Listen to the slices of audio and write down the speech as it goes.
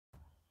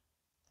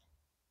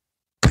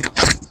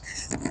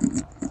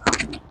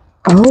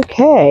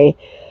Okay,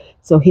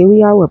 so here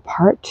we are with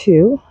part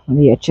 2. Let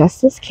me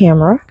adjust this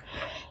camera.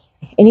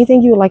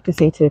 Anything you would like to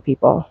say to the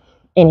people?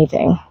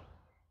 Anything?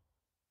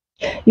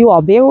 You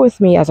all bear with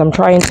me as I'm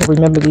trying to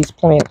remember these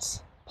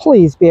plants.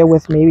 Please bear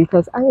with me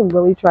because I am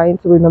really trying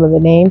to remember the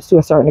names to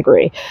a certain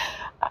degree.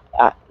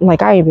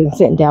 Like I ain't been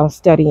sitting down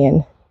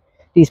studying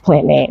these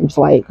plant names.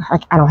 Like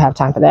I don't have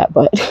time for that,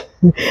 but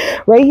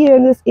right here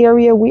in this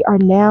area, we are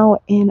now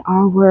in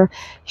our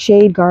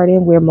shade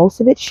garden where most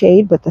of it's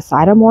shade, but the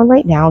side I'm on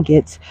right now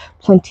gets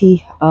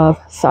plenty of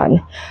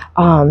sun.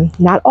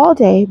 Not all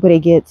day, but it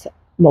gets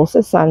most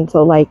of the sun.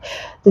 So like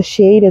the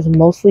shade is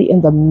mostly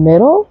in the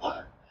middle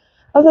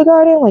of the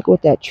garden, like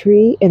with that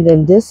tree, and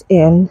then this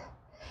end,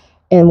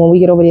 and when we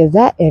get over there,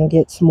 that end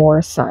gets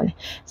more sun.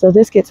 So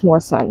this gets more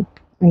sun.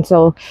 And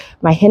so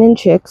my hen and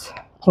chicks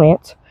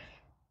plants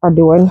are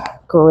doing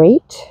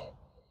great.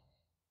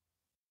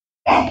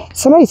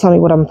 Somebody tell me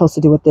what I'm supposed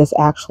to do with this.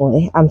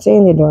 Actually, I'm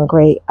saying they're doing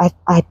great.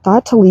 I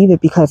thought to leave it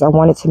because I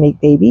wanted to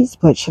make babies,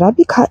 but should I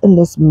be cutting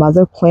this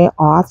mother plant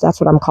off? That's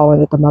what I'm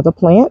calling it, the mother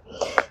plant.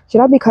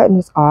 Should I be cutting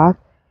this off?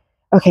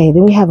 Okay,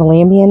 then we have a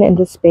lambian in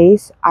this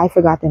space. I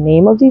forgot the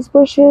name of these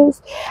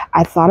bushes.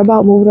 I thought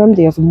about moving them.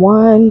 There's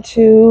one,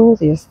 two,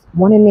 there's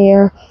one in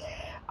there.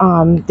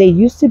 They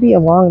used to be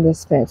along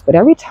this fence, but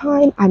every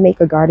time I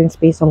make a garden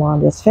space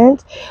along this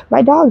fence,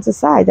 my dogs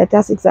decide that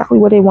that's exactly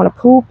where they want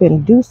to poop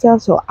and do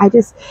stuff. So I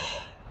just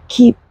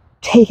keep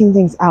taking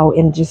things out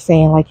and just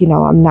saying like, you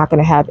know, I'm not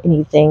going to have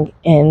anything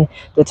in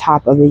the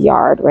top of the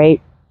yard,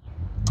 right?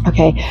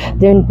 Okay,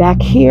 then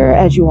back here,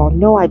 as you all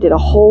know, I did a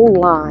whole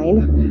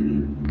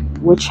line,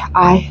 which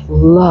I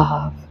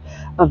love,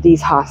 of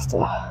these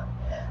hosta.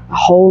 A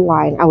whole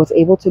line. I was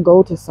able to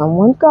go to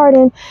someone's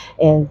garden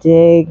and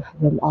dig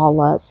them all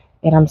up,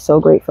 and I'm so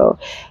grateful.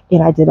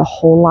 And I did a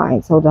whole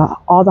line, so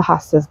all the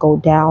hostas go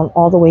down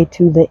all the way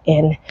to the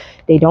end.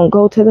 They don't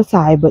go to the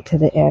side, but to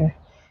the end.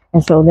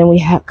 And so then we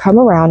have come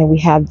around and we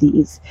have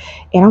these,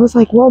 and I was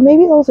like, well,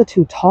 maybe those are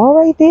too tall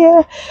right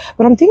there,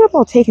 but I'm thinking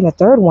about taking a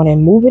third one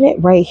and moving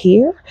it right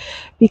here,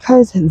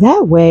 because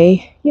that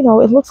way, you know,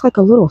 it looks like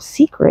a little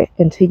secret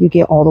until you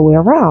get all the way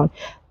around,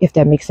 if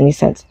that makes any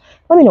sense.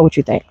 Let me know what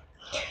you think.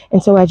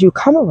 And so as you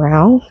come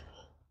around,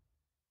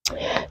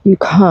 you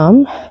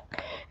come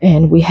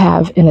and we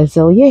have an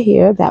azalea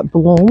here that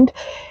bloomed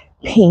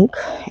pink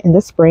in the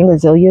spring.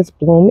 Azaleas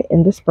bloom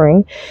in the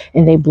spring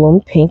and they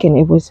bloomed pink, and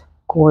it was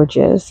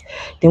gorgeous.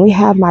 Then we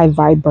have my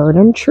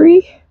viburnum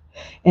tree,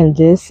 and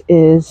this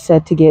is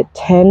said to get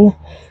 10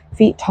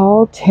 feet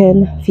tall,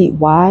 10 feet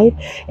wide,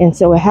 and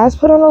so it has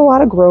put on a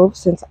lot of growth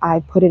since I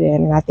put it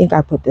in, and I think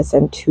I put this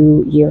in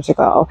 2 years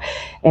ago,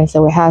 and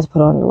so it has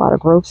put on a lot of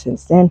growth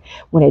since then.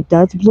 When it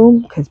does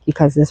bloom,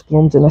 because this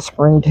blooms in the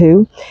spring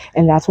too,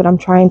 and that's what I'm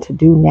trying to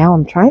do now.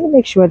 I'm trying to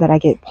make sure that I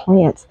get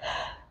plants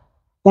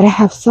that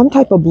have some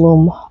type of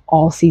bloom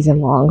all season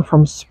long,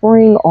 from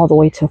spring all the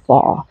way to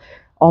fall,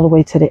 all the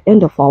way to the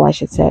end of fall, I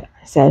should say.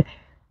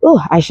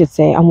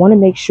 I want to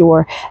make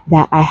sure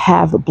that I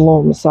have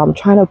blooms. So I'm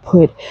trying to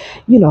put,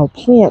 you know,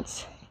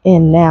 plants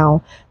in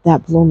now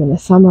that bloom in the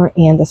summer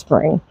and the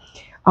spring.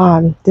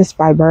 This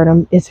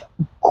viburnum is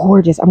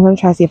gorgeous. I'm going to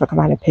try to see if I can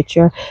find a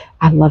picture.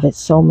 I love it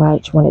so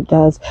much when it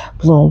does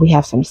bloom. We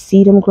have some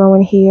sedum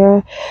growing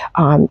here.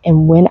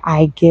 And when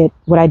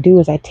what I do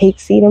is I take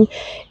sedum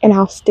and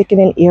I'll stick it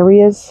in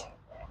areas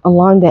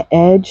along the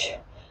edge,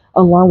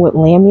 along with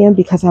lambium,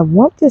 because I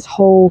want this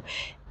whole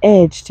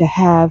edge to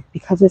have,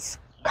 because it's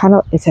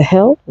a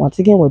hill. Once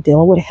again, we're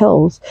dealing with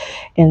hills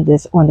on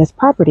this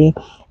property.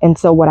 And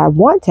so what I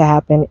want to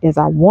happen is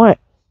I want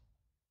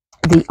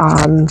the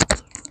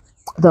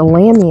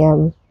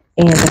lambium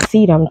and the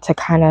sedum to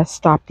kind of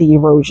stop the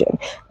erosion.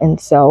 And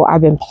so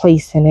I've been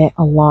placing it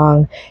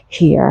along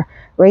here.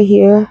 Right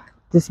here,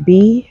 this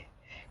bee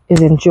is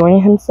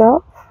enjoying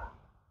himself.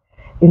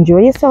 Enjoy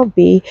yourself,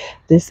 bee.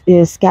 This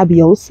is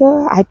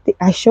scabiosa.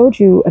 I showed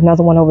you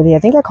another one over there. I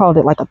think I called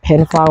it like a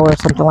pin flower or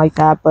something like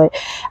that, but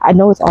I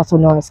know it's also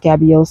known as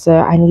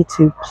scabiosa.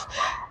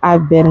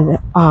 I've been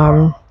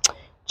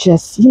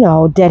just, you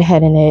know,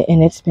 deadheading it,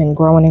 and it's been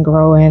growing and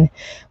growing.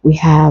 We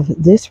have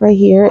this right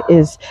here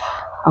is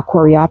a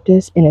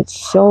coreopsis, and it's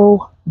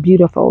so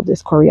beautiful,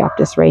 this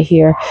coreopsis right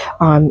here.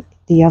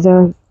 The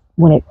other,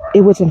 when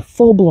it was in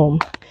full bloom.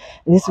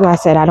 And this is why I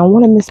said I don't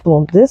want to miss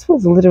bloom. This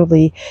was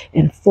literally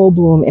in full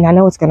bloom, and I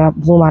know it's going to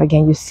bloom out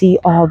again. You see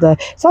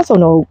it's also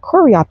known,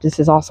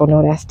 coreopsis is also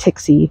known as tick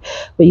seed,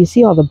 but you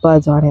see all the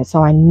buds on it,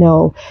 so I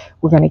know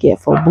we're going to get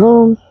full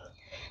bloom.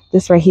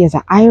 This right here is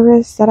an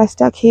iris that I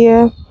stuck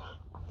here.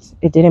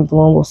 It didn't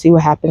bloom. We'll see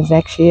what happens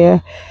next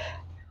year.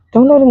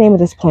 Don't know the name of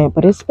this plant,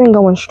 but it's been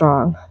going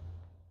strong.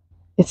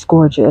 It's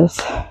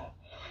gorgeous.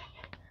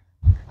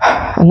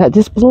 And that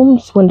this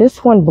blooms, when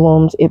this one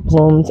blooms, it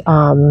blooms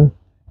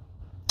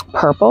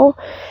purple,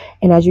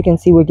 and as you can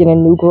see, we're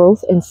getting new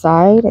growth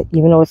inside,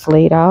 even though it's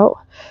laid out.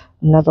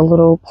 Another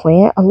little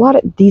plant.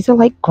 These are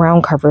like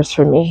ground covers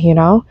for me, you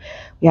know.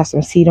 We have some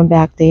sedum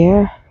back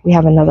there. We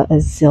have another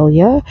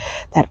azalea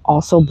that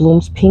also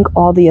blooms pink.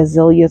 All the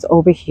azaleas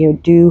over here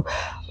do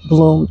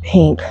bloom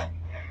pink.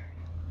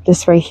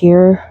 This right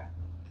here,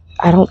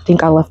 I don't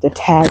think I left a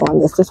tag on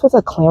this. This was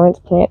a clearance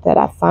plant that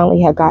I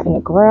finally had got in the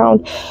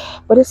ground,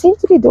 but it seems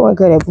to be doing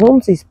good. It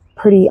blooms these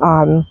pretty,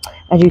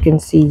 as you can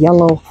see,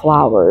 yellow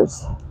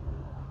flowers.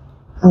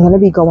 I'm going to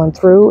be going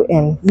through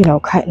and, you know,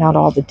 cutting out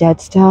all the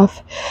dead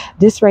stuff.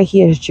 This right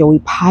here is Joey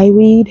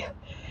Pieweed.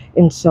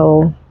 And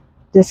so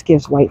this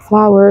gives white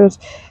flowers.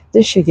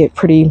 This should get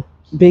pretty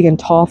big and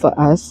tall for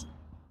us.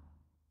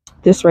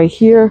 This right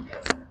here,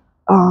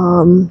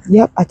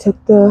 yep, I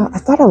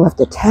thought I left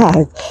a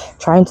tag,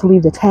 trying to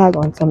leave the tag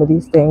on some of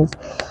these things,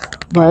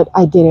 but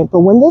I didn't. But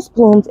when this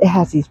blooms, it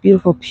has these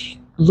beautiful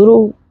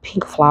little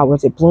pink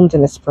flowers. It blooms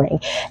in the spring.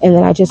 And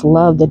then I just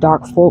love the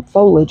dark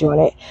foliage on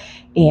it.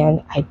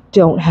 And I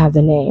don't have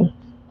the name.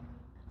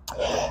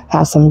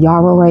 Have some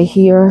yarrow right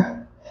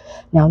here.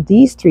 Now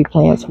these 3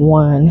 plants,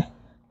 1,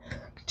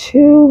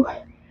 2,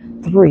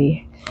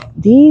 3.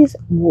 These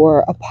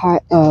were a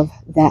part of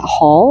that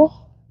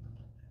haul,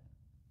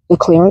 the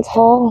clearance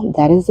haul.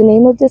 That is the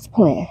name of this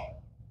plant.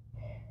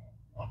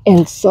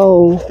 And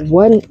so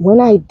when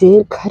I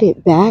did cut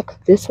it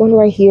back, this one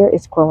right here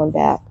is growing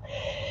back.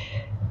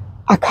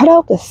 I cut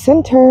out the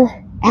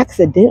center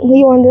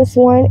accidentally on this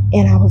one,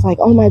 and I was like,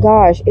 oh my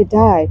gosh, it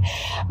died,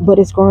 but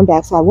it's growing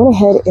back. So I went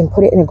ahead and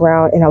put it in the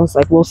ground, and I was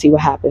like, we'll see what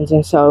happens.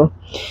 And so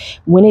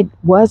when it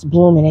was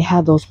blooming, it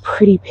had those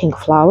pretty pink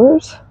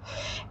flowers,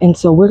 and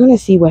so we're gonna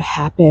see what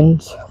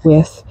happens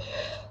with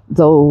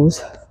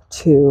those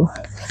 2.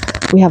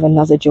 We have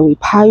another Joey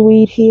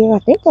Pieweed here, I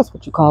think that's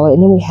what you call it,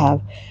 and then we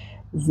have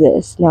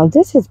this. Now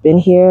this has been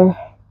here,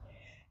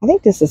 I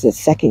think this is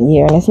its 2nd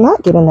year, and it's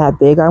not getting that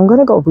big. I'm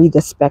going to go read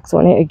the specs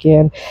on it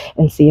again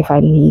and see if I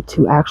need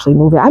to actually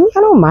move it. I mean,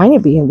 I don't mind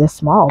it being this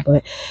small,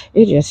 but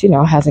it just, you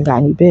know, hasn't got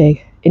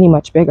any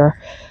much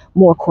bigger.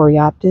 More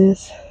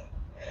Coreopsis.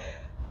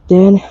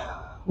 Then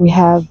we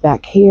have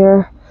back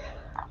here,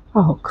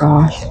 oh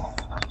gosh.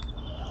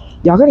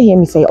 Y'all going to hear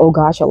me say, oh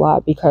gosh, a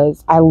lot,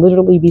 because I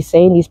literally be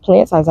saying these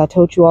plants, as I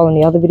told you all in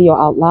the other video,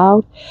 out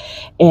loud.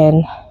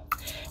 And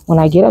when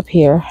I get up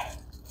here,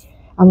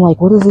 I'm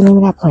like, what is the name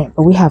of that plant?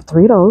 But we have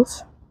 3 of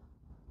those.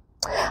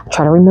 I'm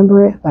trying to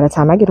remember it by the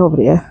time I get over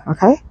there,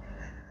 okay?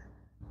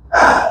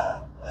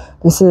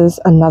 This is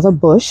another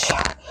bush.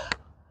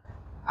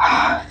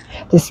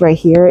 This right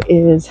here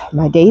is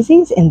my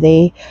daisies, and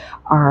they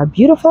are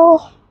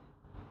beautiful.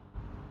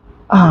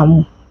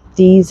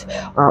 These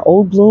are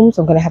old blooms.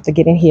 I'm going to have to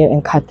get in here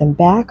and cut them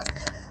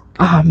back.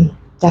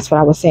 That's what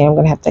I was saying. I'm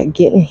going to have to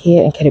get in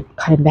here and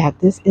cut it back.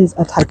 This is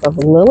a type of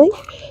lily.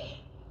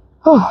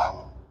 Oh.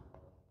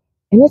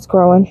 And it's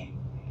growing.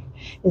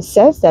 It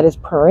says that it's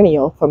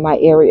perennial for my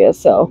area,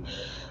 so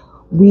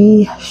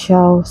we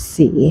shall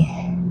see.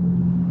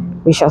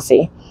 We shall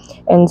see.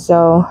 And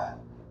so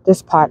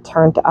this pot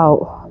turned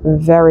out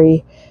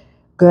very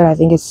good. I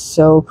think it's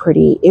so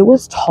pretty. It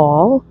was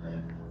tall,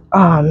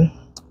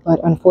 but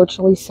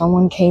unfortunately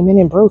someone came in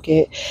and broke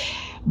it.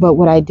 But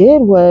what I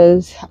did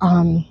was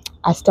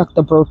I stuck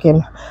the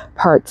broken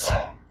parts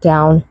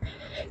down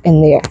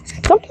in there.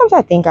 Sometimes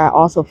I think I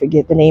also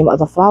forget the name of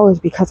the flowers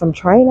because I'm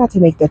trying not to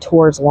make the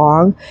tours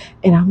long,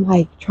 and I'm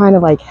like trying to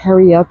like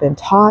hurry up and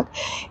talk,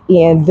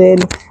 and then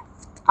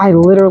I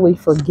literally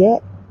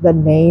forget the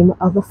name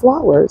of the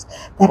flowers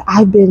that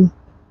I've been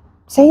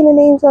saying the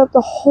names of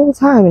the whole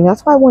time. And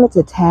that's why I wanted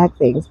to tag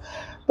things,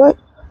 but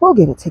we'll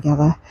get it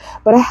together.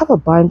 But I have a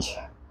bunch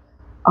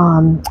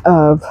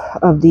of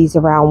these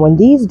around. When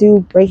these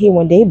do right here,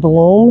 when they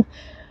bloom,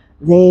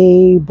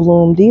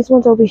 these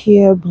ones over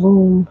here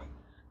bloom.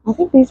 I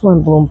think these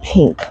ones bloom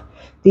pink.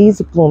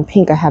 These bloom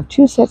pink. I have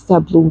 2 sets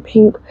that bloom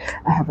pink.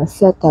 I have a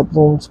set that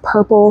blooms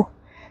purple,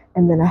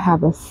 and then I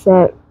have a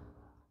set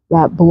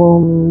that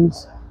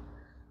blooms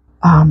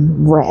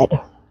red.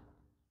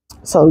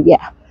 So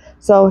yeah.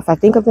 So if I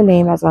think of the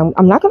name, as I'm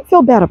not gonna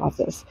feel bad about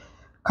this,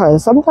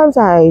 because sometimes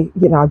I'd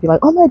be like,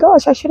 oh my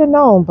gosh, I should have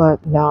known,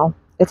 but no,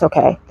 it's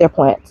okay. They're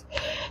plants.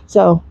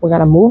 So we're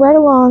gonna move right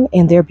along,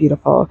 and they're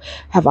beautiful.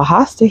 Have a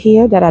hosta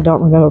here that I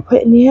don't remember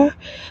putting here.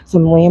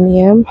 Some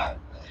lamium.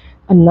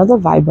 Another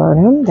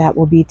viburnum that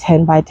will be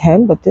 10 by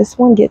 10, but this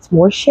one gets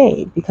more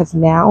shade because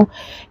now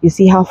you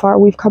see how far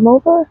we've come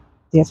over.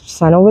 There's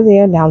sun over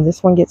there. Now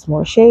this one gets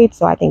more shade,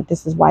 so I think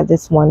this is why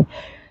this one,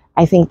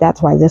 I think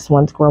that's why this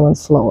one's growing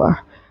slower.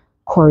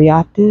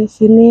 Coreopsis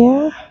in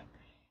there.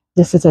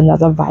 This is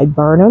another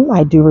viburnum.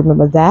 I do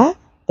remember that.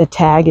 The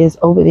tag is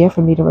over there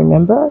for me to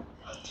remember.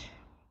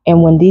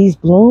 And when these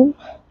bloom,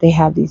 they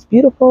have these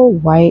beautiful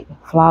white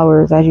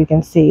flowers, as you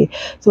can see.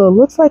 So it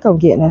looks like I'm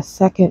getting a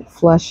second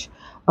flush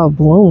of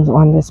blooms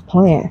on this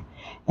plant,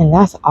 and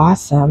that's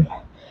awesome.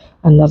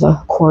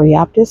 Another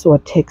Coreopsis or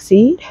tick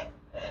seed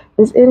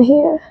is in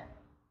here.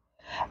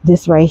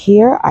 This right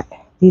here,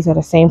 these are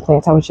the same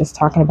plants I was just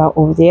talking about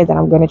over there that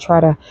I'm going to try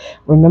to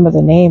remember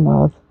the name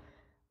of.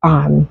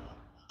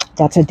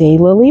 That's a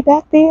daylily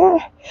back there.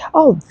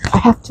 Oh, I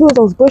have 2 of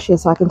those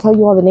bushes, so I can tell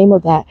you all the name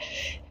of that.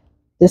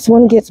 This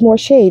one gets more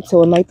shade,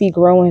 so it might be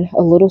growing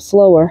a little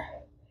slower.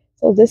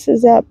 So this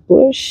is that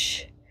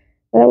bush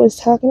that I was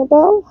talking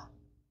about.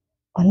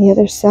 on the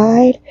other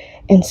side.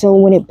 And so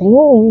when it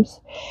blooms,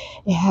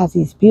 it has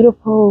these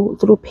beautiful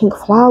little pink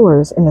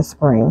flowers in the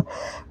spring,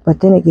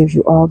 but then it gives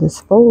you all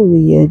this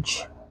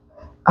foliage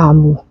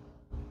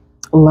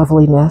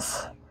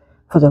loveliness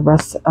for the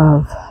rest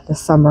of the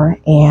summer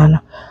and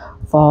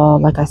fall.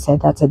 Like I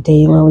said, that's a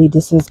daylily.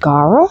 This is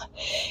Gara,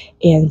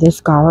 and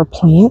this Gara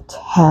plant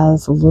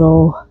has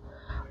little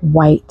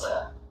white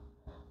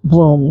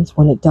blooms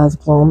when it does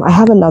bloom. I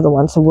have another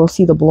one, so we'll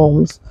see the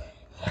blooms.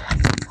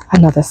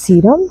 Another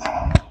sedum,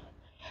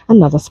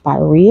 another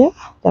spirea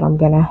that I'm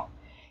gonna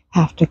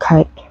have to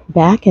cut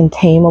back and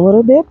tame a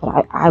little bit,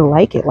 but I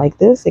like it like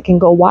this. It can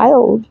go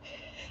wild.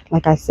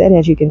 Like I said,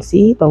 as you can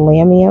see, the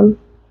lamium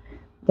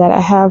that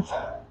I have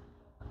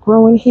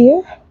growing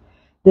here.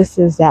 This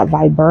is that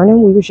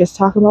viburnum we were just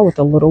talking about with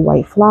the little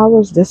white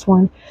flowers. This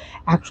one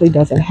actually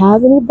doesn't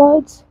have any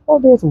buds. Oh,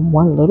 there's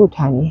one little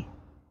tiny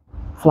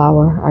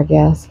flower, I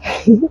guess.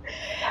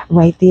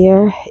 Right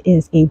there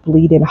is a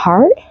bleeding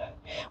heart,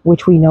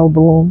 which we know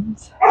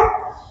blooms.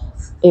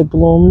 It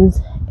blooms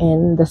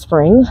in the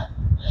spring.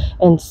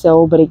 And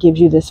so, but it gives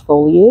you this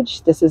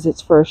foliage. This is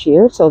its first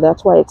year, so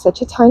that's why it's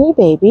such a tiny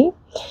baby.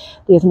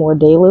 There's more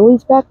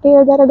daylilies back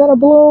there that are gonna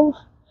bloom.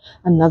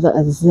 Another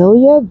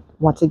azalea,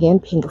 once again,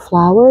 pink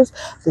flowers.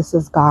 This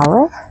is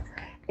Gara,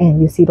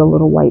 and you see the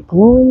little white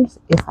blooms.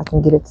 If I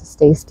can get it to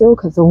stay still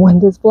because the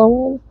wind is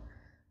blowing.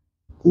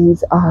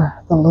 These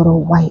are the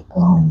little white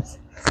blooms.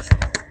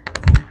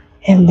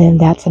 And then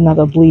that's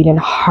another bleeding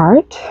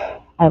heart.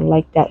 I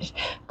like that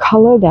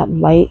color, that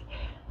light,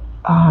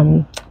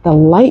 the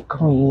light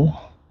green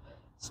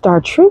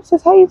chartreuse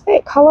is how you say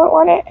it, color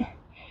on it.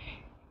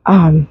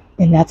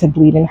 And that's a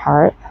bleeding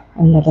heart.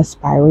 Another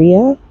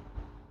spirea.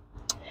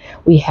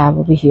 We have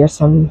over here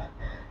some,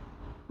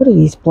 what are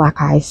these, black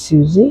eyed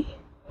Susie?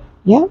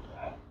 Yep.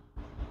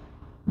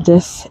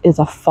 This is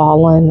a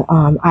fallen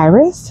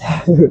iris.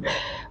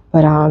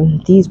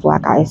 But these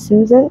black eyed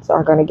Susans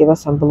are going to give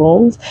us some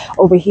blooms.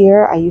 Over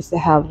here, I used to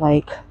have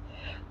like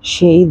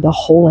shade the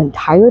whole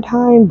entire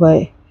time,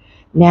 but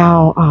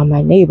now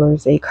my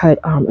neighbors, they cut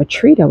a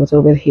tree that was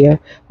over here,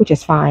 which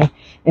is fine.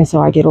 And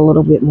so I get a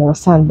little bit more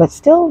sun, but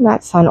still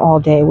not sun all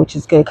day, which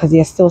is good because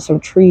there's still some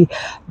tree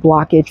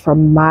blockage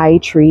from my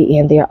tree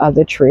and their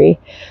other tree.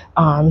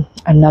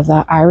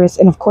 Another iris,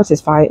 and of course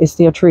it's fine. It's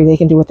their tree. They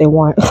can do what they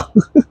want.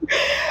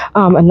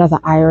 Another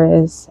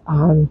iris,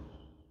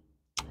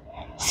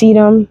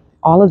 sedum.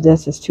 All of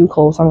this is too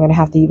close. I'm going to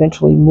have to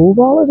eventually move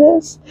all of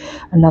this.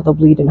 Another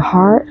bleeding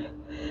heart.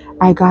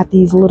 I got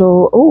these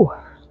little, oh,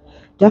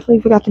 definitely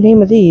forgot the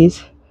name of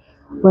these,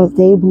 but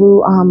they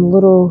blew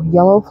little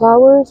yellow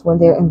flowers when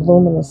they're in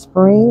bloom in the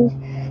spring.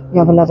 You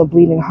have another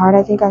bleeding heart,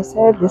 I think I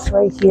said. This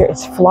right here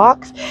is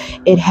phlox.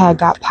 It had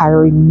got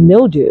powdery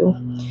mildew.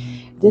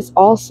 This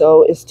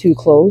also is too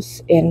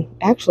close, and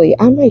actually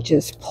I might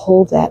just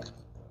pull that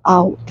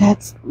out.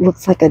 That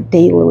looks like a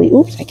daylily.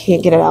 Oops, I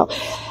can't get it out.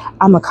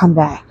 I'm gonna come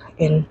back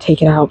and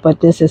take it out,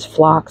 but this is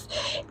phlox,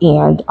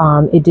 and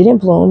it didn't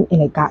bloom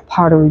and it got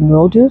powdery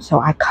mildew, so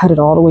I cut it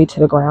all the way to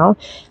the ground,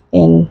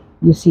 and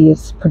you see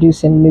it's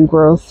producing new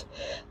growth.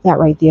 That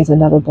right there is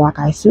another black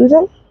eye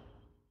Susan.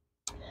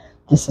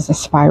 This is a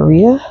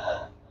spirea.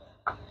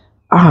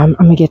 I'm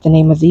gonna get the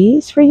name of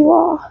these for you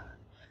all.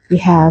 We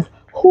have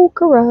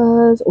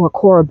heucheras or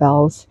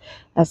corabels,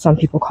 as some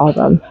people call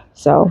them.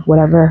 So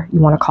whatever you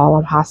want to call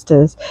them,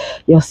 hostas.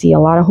 You'll see a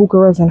lot of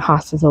heucheras and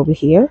hostas over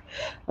here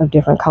of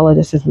different color.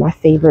 This is my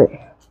favorite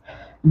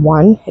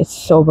one. It's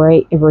so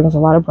bright. It brings a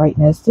lot of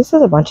brightness. This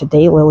is a bunch of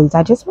daylilies.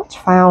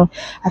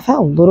 I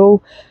found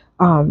little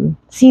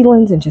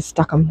seedlings and just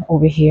stuck them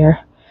over here.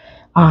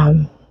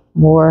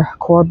 More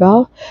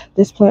corbel.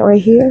 This plant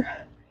right here,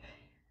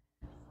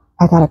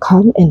 I gotta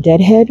come and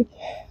deadhead.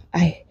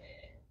 I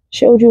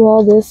showed you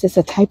all this. It's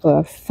a type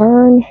of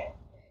fern.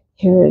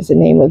 Here is the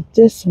name of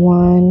this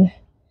one.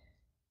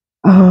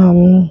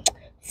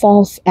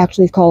 False,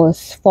 actually it's called a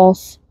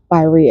false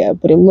spirea,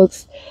 but it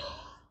looks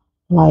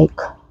like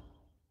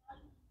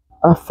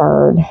a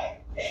fern.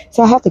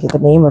 So I have to get the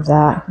name of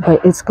that,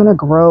 but it's gonna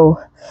grow,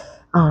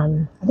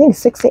 I think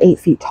 6 to 8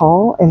 feet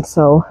tall, and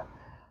so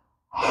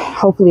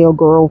hopefully it'll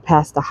grow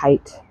past the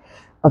height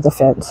of the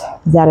fence.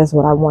 That is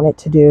what I want it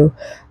to do.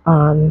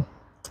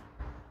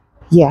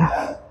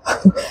 Yeah.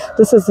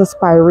 This is the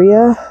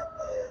spirea,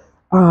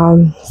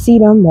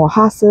 sedum, more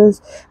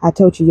hostas. I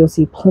told you you'll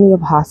see plenty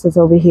of hostas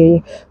over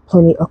here,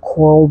 plenty of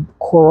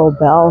coral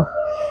bell,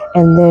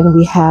 and then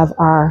we have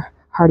our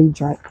hardy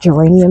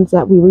geraniums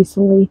that we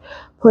recently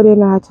put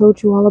in, I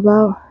told you all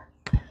about.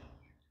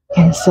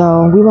 And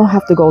so we won't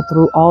have to go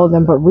through all of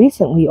them, but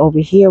recently over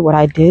here what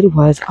I did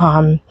was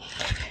I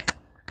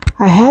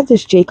had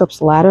this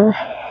Jacob's ladder,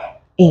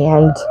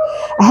 and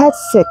I had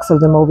 6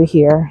 of them over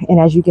here, and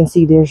as you can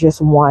see there's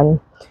just one.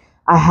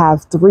 I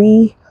have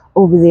 3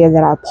 over there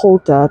that I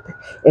pulled up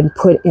and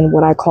put in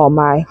what I call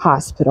my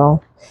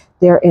hospital.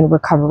 They're in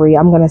recovery.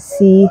 I'm going to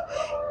see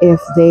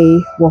if they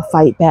will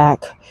fight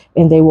back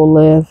and they will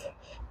live.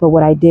 But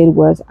what I did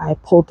was I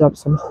pulled up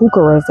some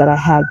heucheras that I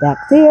had back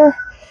there,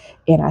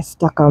 and I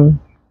stuck them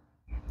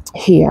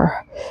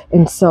here,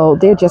 and so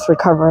they're just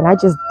recovering. I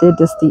just did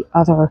this the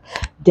other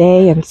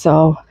day, and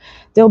so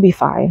they'll be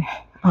fine.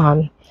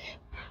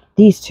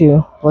 These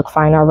two look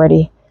fine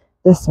already.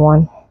 This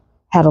one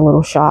had a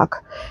little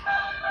shock,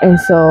 and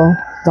so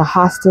the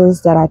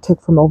hostas that I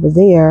took from over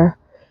there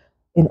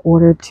in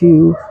order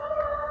to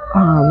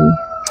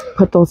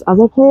put those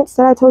other plants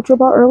that I told you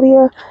about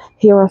earlier,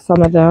 here are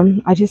some of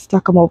them. I just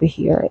stuck them over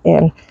here,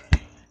 and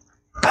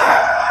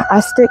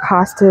I stick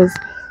hostas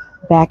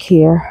back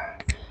here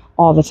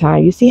all the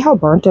time. You see how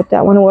burnt up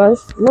that one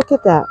was? Look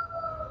at that.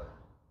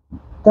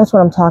 That's what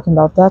I'm talking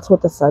about. That's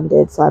what the sun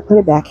did. So I put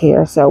it back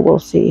here. So we'll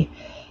see.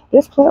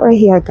 This plant right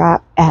here I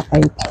got at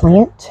a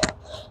plant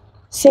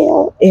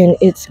sale, and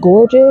it's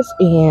gorgeous.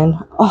 And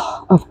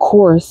oh, of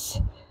course,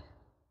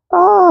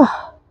 the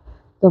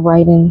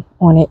writing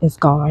on it is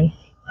gone.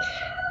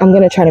 I'm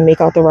going to try to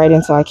make out the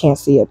writing so I can't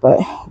see it, but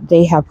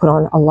they have put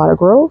on a lot of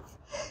growth,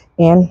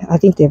 and I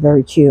think they're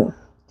very cute.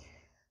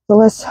 So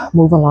let's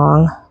move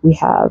along. We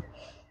have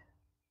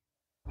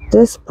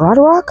this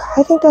Broadrock,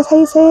 I think that's how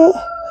you say it.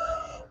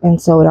 And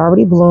so it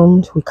already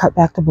bloomed. We cut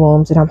back the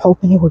blooms, and I'm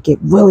hoping it will get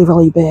really,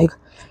 really big.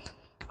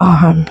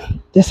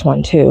 This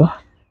one too.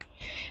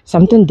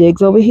 Something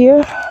digs over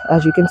here.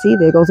 As you can see,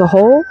 there goes a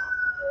hole.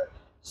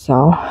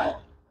 So,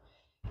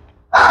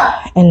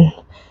 and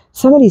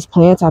some of these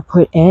plants I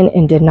put in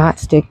and did not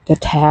stick the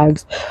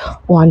tags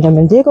on them.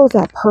 And there goes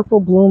that purple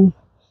bloom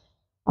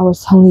I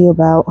was telling you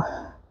about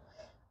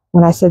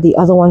when I said the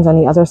other ones on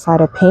the other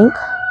side are pink.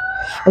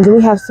 And then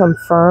we have some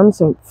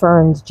ferns,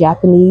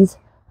 Japanese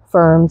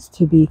ferns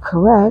to be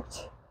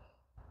correct.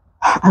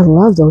 I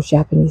love those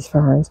Japanese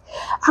ferns.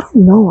 I don't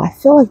know. I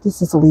feel like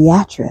this is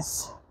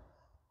Liatris.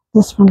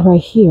 This one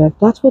right here.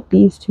 That's what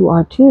these two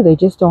are too. They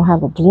just don't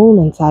have a bloom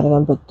inside of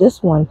them. But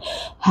this one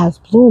has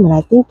bloom, and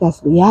I think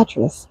that's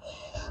Liatris.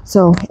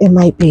 So it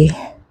might be.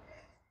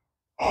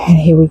 And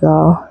here we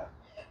go.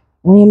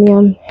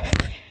 Lamium.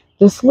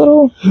 This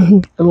little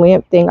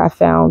lamp thing I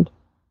found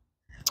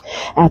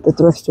at the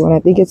thrift store, and I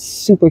think it's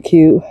super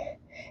cute.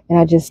 And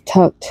I just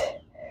tucked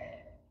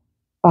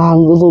a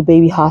little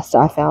baby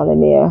hosta I found in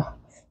there,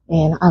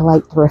 and I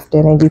like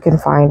thrifting, and you can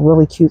find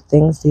really cute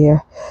things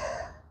there.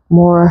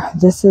 More,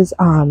 this is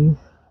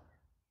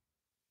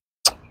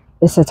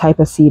it's a type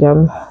of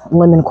sedum,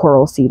 lemon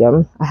coral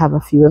sedum. I have a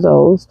few of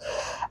those.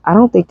 I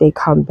don't think they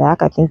come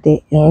back. I think they're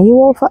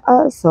annual for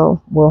us,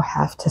 so we'll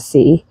have to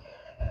see.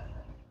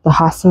 The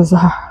hostas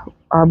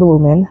are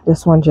blooming.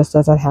 This one just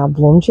doesn't have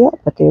blooms yet,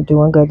 but they're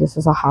doing good. This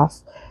is a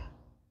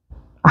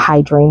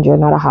hydrangea,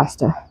 not a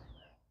hosta.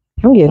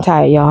 I'm getting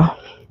tired, y'all.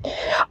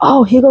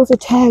 Oh, here goes a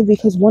tag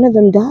because one of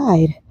them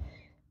died.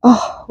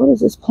 Oh, what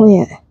is this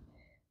plant?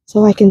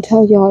 So I can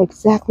tell y'all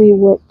exactly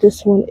what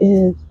this one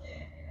is,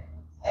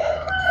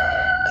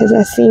 because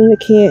I seem to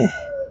can't.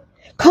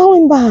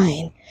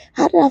 Columbine.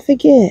 How did I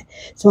forget?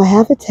 So I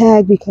have a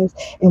tag because,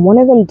 and one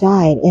of them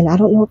died, and I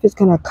don't know if it's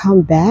going to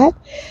come back.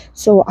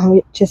 So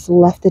I just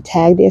left the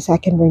tag there so I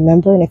can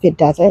remember. And if it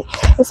doesn't,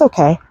 it's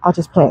okay. I'll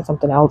just plant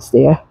something else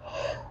there.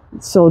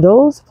 So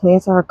those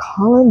plants are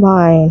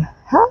Columbine.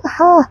 Ha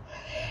ha.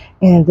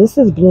 And this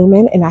is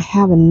blooming. And I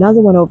have another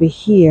one over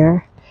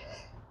here.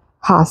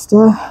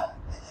 Hosta.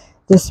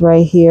 This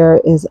right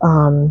here is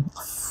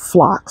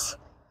phlox.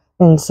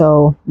 And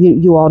so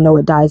you all know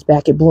it dies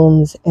back. It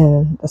blooms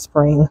in the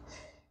spring.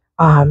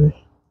 And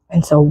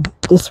so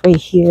this right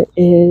here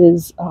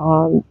is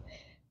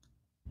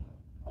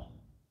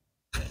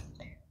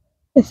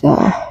what's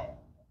that?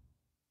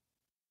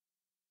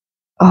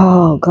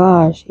 Oh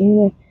gosh,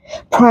 yeah.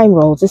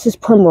 Primrose. This is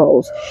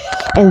primrose.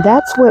 And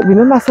that's what,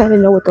 remember I said I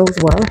didn't know what those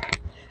were?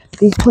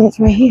 These plants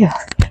right here.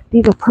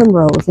 These are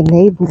primrose, and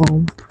they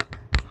bloom.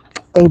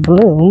 They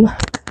bloom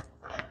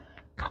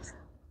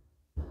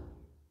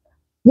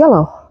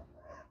yellow.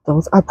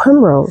 Those are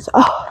primrose.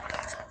 Oh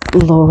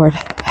Lord.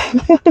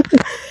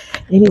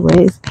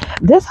 Anyways,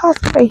 this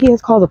hosta right here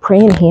is called the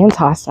praying hands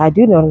hosta. I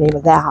do know the name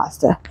of that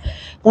hosta.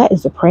 That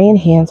is the praying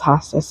hands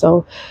hosta.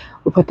 So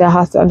we put that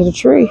hosta under the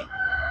tree.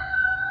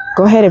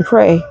 Go ahead and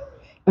pray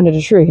under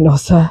the tree. No,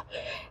 sir.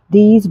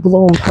 These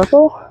bloom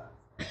purple.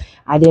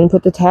 I didn't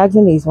put the tags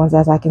in these ones,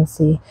 as I can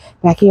see.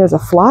 Back here is a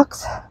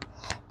phlox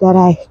that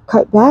I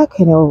cut back,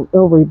 and it'll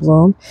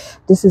rebloom.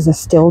 This is a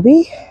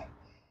stilby.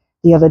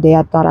 The other day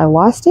I thought I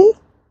lost it,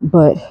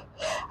 but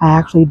I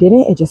actually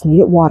didn't. It just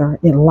needed water.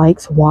 It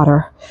likes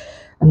water.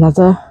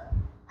 Another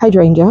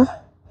hydrangea.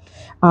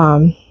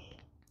 The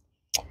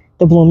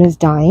bloom is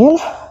dying.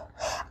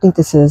 I think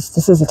this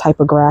is a type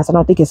of grass. I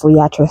don't think it's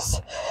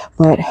Liatris,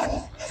 but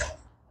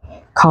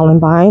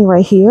Columbine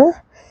right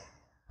here.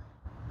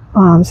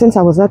 Since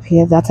I was up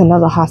here, that's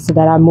another hosta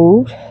that I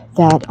moved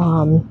that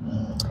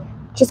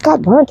just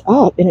got burnt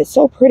up, and it's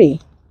so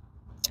pretty.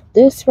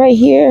 This right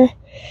here,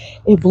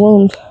 it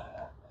bloomed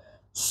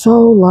so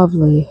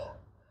lovely.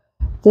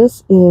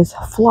 This is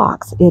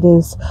phlox. It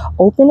is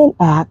open and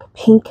act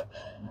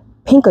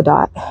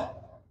pinkadot.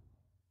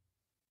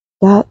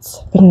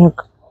 That's been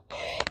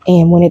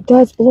and when it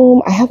does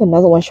bloom, I have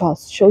another one. I'll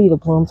show you the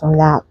blooms on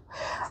that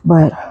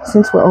But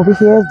since we're over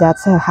here,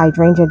 that's a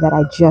hydrangea that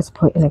I just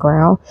put in the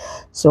ground.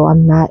 So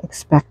I'm not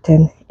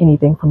expecting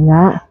anything from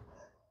that.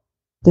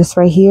 This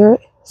right here.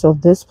 So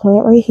this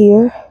plant right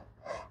here,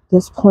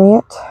 this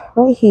plant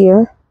right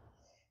here,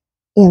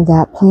 and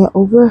that plant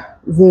over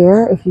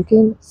there, if you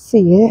can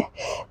see it,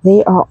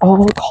 they are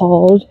all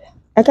called,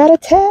 I got a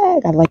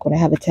tag. I like when I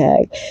have a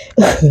tag.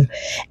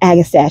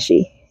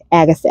 Agastache.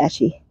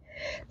 Agastache.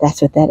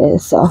 That's what that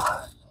is. So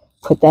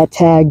put that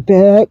tag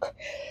back.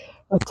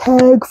 A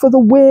tag for the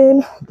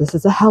win. This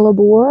is a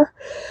hellebore.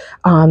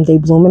 They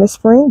bloom in the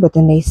spring, but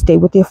then they stay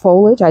with their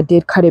foliage. I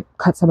did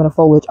cut some of the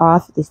foliage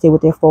off. They stay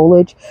with their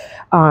foliage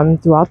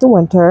throughout the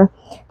winter.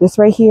 This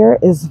right here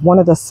is one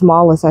of the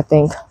smallest, I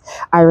think,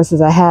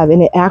 irises I have,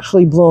 and it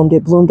actually bloomed.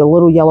 It bloomed a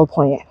little yellow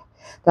plant.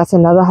 That's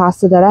another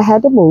hosta that I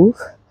had to move.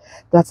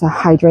 That's a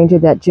hydrangea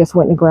that just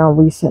went in the ground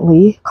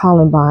recently,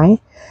 columbine.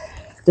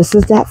 This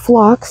is that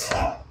phlox,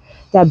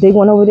 that big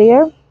one over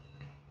there.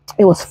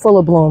 It was full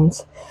of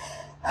blooms.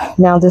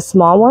 Now this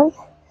small one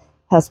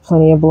has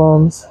plenty of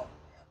blooms.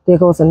 There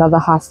goes another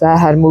hosta I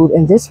had moved.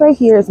 And this right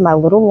here is my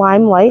little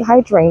limelight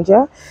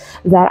hydrangea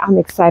that I'm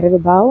excited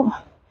about.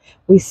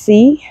 We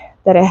see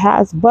that it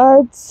has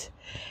buds.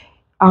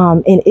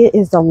 And it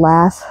is the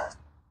last,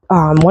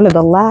 one of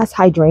the last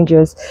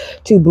hydrangeas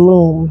to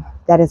bloom.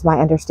 That is my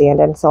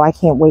understanding. So I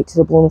can't wait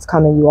till the blooms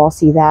come and you all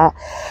see that.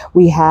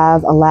 We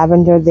have a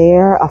lavender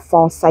there, a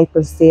false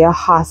cypress there,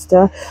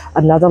 hosta,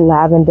 another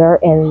lavender,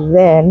 and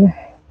then,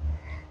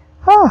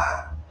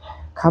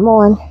 come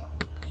on.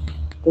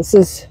 This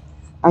is,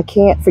 I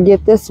can't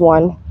forget this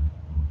one.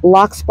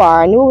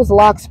 Larkspur. I knew it was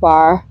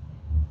larkspur.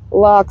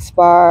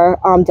 Larkspur,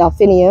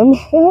 delphinium.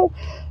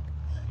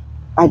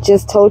 I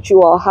just told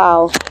you all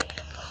how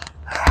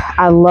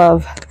I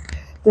love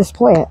this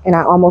plant and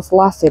I almost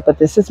lost it, but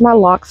this is my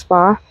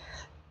larkspur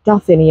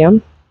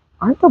delphinium.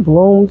 Aren't the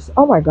blooms?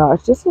 Oh my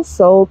gosh, this is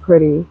so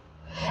pretty.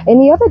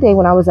 And the other day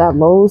when I was at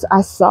Lowe's,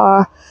 I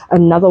saw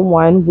another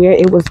one where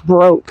it was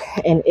broke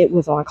and it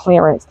was on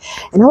clearance.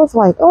 And I was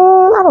like,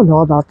 oh, I don't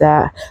know about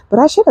that. But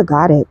I should have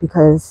got it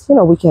because, you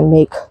know, we can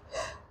make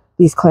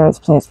these clearance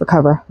plants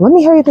recover. Let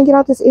me hurry up and get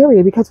out this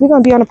area because we're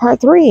going to be on a part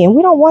 3 and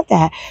we don't want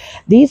that.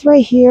 These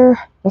right here,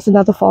 that's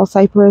another fall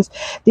cypress.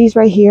 These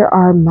right here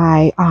are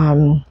my,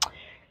 and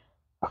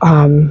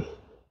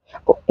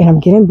I'm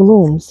getting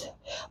blooms.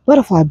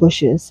 Butterfly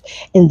bushes,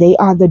 and they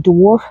are the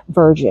dwarf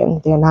version.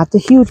 They're not the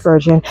huge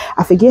version.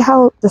 I forget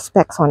how the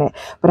specs on it,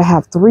 but I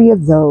have 3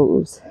 of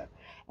those,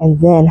 and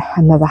then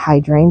another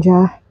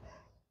hydrangea,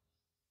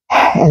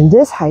 and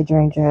this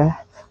hydrangea,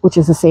 which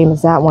is the same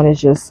as that one, is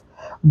just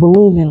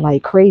blooming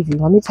like crazy.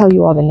 Let me tell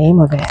you all the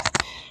name of it.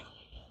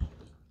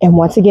 And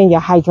once again, your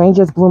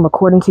hydrangeas bloom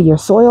according to your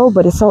soil,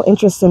 but it's so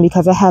interesting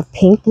because I have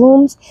pink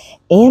blooms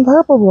and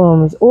purple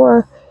blooms,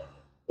 or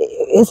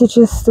is it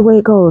just the way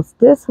it goes?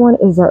 This one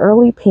is an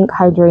early pink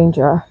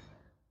hydrangea.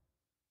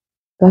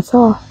 That's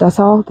all. That's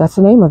all. That's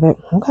the name of it.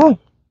 Okay.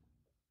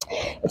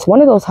 It's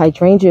one of those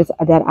hydrangeas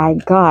that I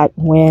got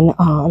when,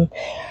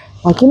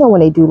 like, you know,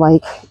 when they do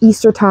like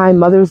Easter time,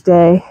 Mother's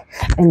Day,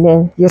 and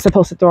then you're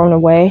supposed to throw them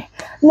away.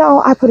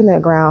 No, I put them in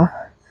the ground.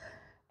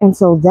 And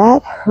so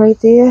that right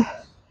there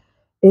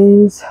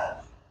is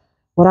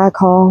what I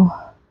call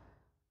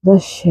the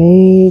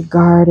shade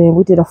garden.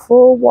 We did a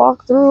full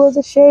walkthrough of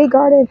the shade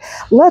garden.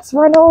 Let's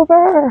run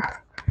over.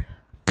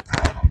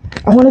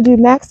 I want to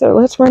do Maxter.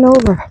 Let's run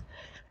over.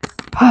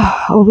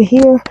 Over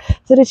here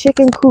to the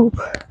chicken coop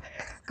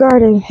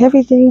garden.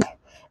 Everything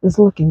is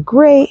looking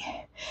great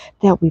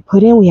that we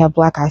put in. We have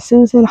Black Eye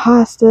Susan,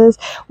 hostas.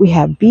 We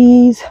have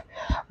bees,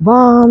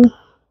 balm.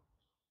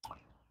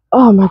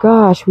 Oh my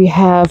gosh. We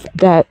have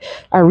that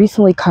I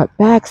recently cut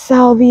back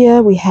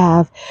salvia. We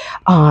have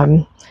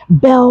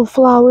bell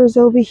flowers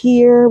over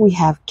here. We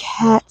have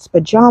cats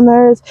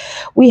pajamas.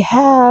 We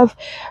have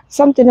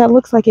something that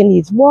looks like it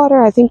needs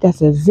water. I think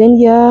that's a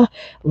zinnia,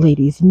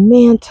 lady's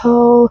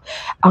mantle.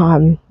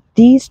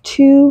 These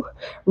 2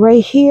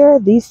 right here,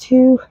 these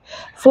 2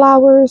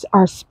 flowers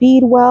are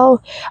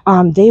speedwell.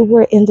 They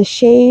were in the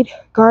shade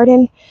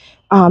garden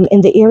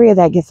in the area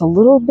that gets a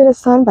little bit of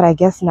sun, but I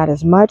guess not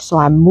as much, so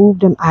I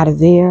moved them out of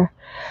there.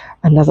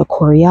 Another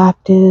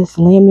Coreopsis,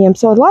 Lamium.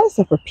 So a lot of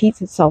stuff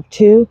repeats itself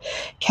too.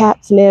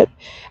 Catnip.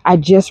 I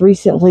just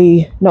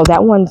recently, no,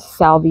 that one's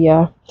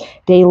Salvia.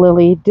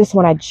 Daylily. This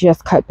one I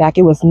just cut back.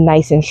 It was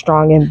nice and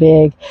strong and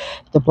big.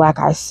 The Black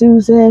Eye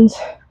Susans.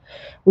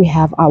 We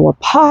have our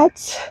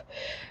pots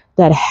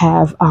that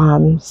have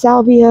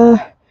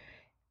Salvia,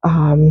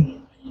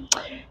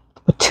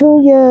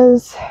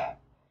 petunias,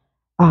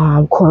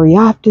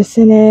 Coreopsis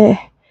in it.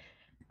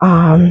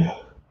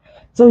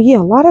 So yeah, a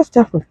lot of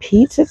stuff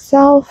repeats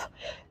itself.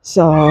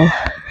 So,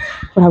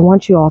 but I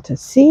want you all to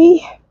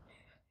see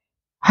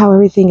how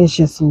everything is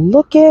just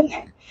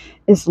looking.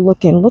 It's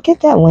looking, look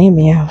at that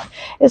lamium.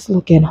 It's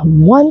looking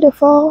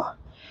wonderful.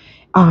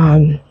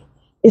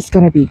 It's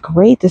going to be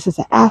great. This is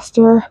an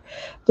aster.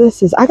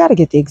 I got to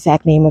get the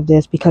exact name of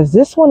this because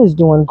this one is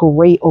doing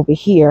great over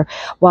here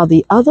while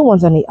the other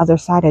ones on the other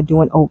side are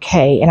doing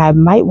okay. And I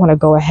might want to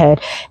go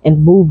ahead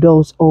and move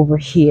those over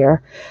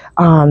here.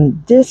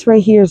 This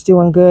right here is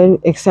doing good,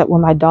 except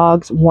when my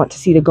dogs want to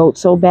see the goat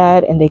so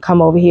bad and they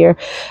come over here.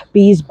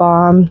 Bees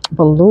Balm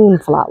balloon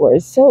flower.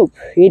 It's so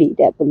pretty,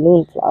 that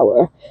balloon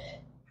flower.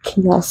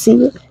 Can y'all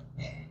see it?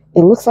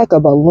 It looks like a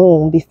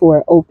balloon before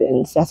it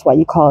opens. That's why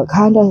you call it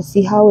kind of.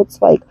 See how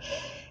it's like,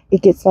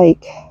 it gets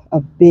like a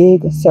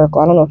big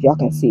circle. I don't know if y'all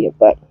can see it,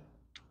 but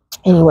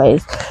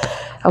anyways,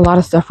 a lot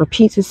of stuff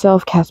repeats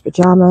itself. Cat's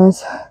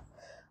pajamas, a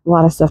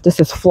lot of stuff. This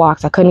is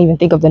phlox. I couldn't even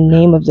think of the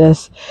name of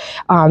this.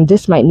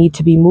 This might need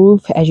to be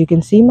moved. As you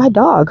can see, my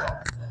dog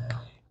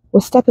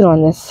was stepping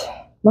on this.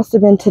 Must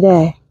have been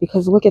today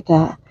because look at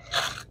that.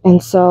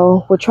 And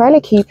so we're trying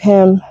to keep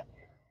him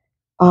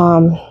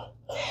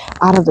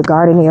out of the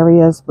garden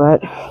areas,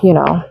 but you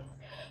know,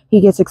 he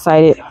gets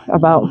excited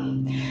about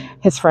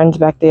his friends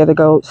back there, the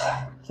goats.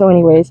 So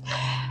anyways,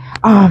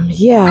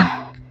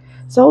 yeah,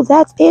 so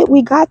that's it.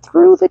 We got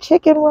through the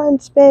chicken run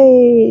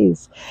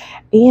space,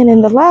 and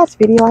in the last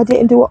video I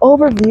didn't do an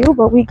overview,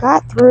 but we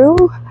got through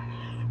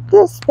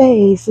this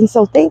space. And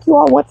so thank you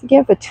all once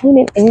again for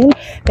tuning in.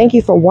 Thank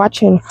you for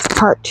watching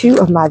part 2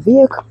 of my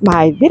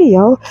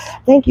video.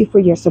 Thank you for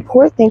your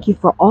support. Thank you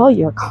for all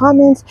your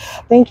comments.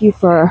 Thank you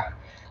for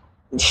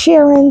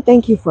sharing.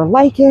 Thank you for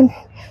liking.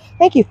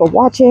 Thank you for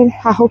watching.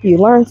 I hope you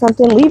learned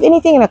something. Leave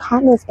anything in the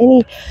comments,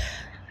 any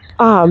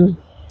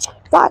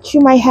thoughts you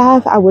might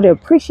have. I would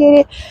appreciate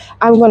it.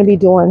 I'm going to be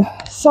doing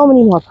so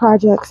many more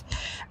projects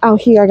out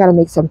here. I got to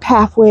make some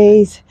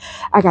pathways.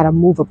 I got to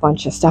move a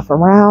bunch of stuff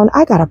around.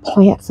 I got to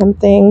plant some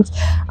things.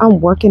 I'm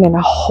working in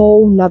a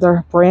whole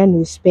nother brand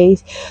new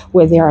space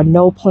where there are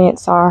no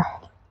plants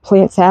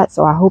at.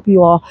 So I hope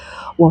you all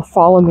will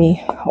follow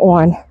me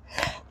on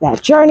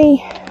that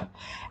journey.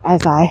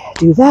 As I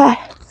do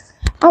that,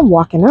 I'm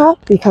walking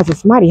up because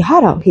it's mighty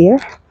hot out here,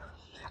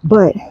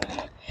 but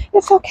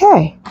it's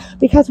okay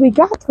because we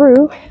got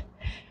through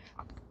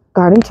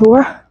garden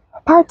tour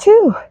part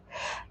 2.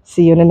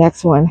 See you in the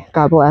next one.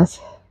 God bless.